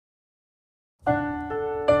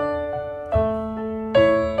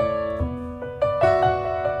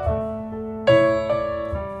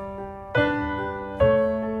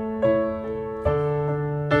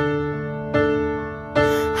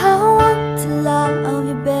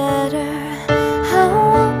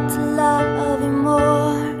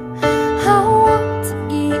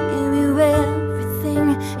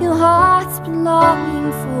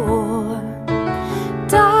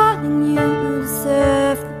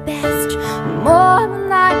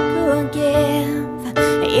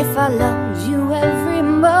if I loved you every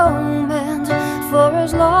moment for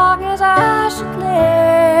as long as I should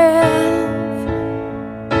live.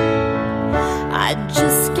 I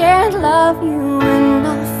just can't love you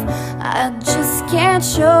enough, I just can't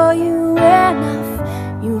show you enough.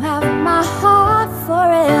 You have my heart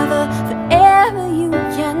forever, forever you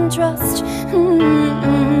can trust.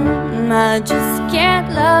 I just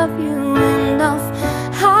can't love you enough,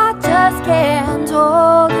 I just can't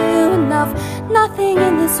hold you enough. Nothing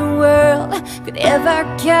in this world could ever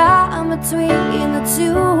come between the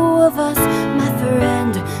two of us. My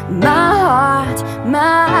friend, my heart,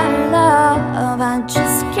 my love, I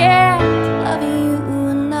just can't love you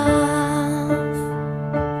enough.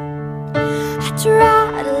 I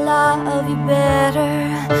try to love you better,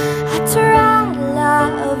 I try to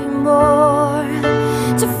love you more,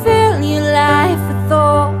 to fill your life with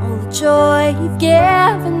all the joy you've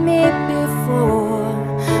given me before.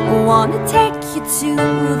 I wanna take you to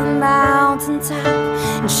the mountaintop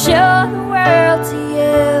and show the world to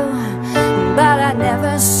you, but I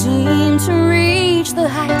never seem to reach the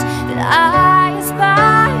height that I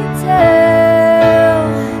aspire to.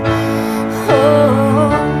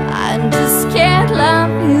 Oh, I just can't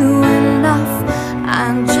love you enough, I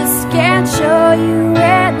just can't show you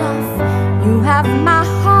enough. You have my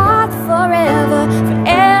heart forever,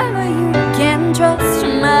 forever you can trust.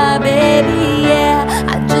 My baby, yeah,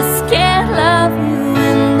 I just can't love you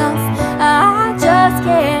enough, I just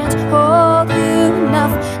can't hold you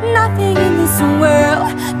enough. Nothing in this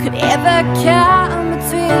world could ever come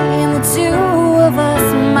between the two of us.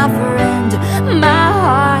 My friend, my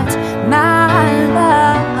heart, my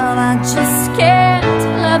love, I just can't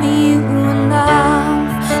love you enough.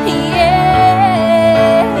 Yeah,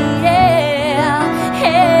 yeah,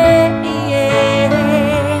 hey, yeah.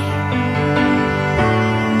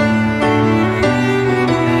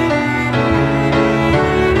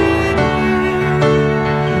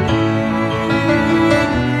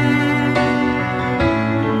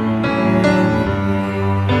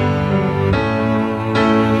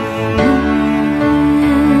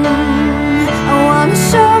 I wanna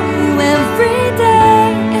show you every day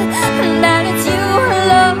that it's you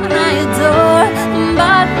alone I adore.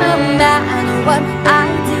 But no matter what I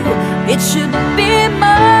do, it should be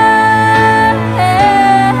more.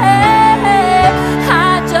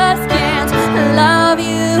 I just can't love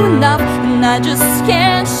you enough, and I just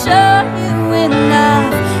can't show you enough.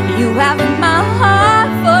 You have my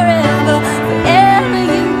heart forever, forever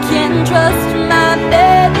you can trust. My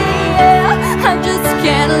baby, yeah, I just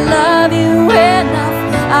can't love you enough,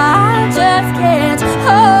 I just can't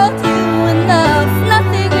hold you enough.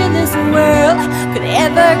 Nothing in this world could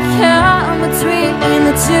ever come between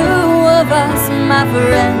the two of us. My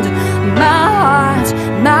friend, my heart,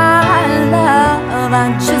 my love, I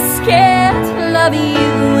just can't love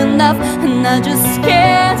you enough, and I just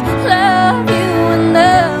can't love you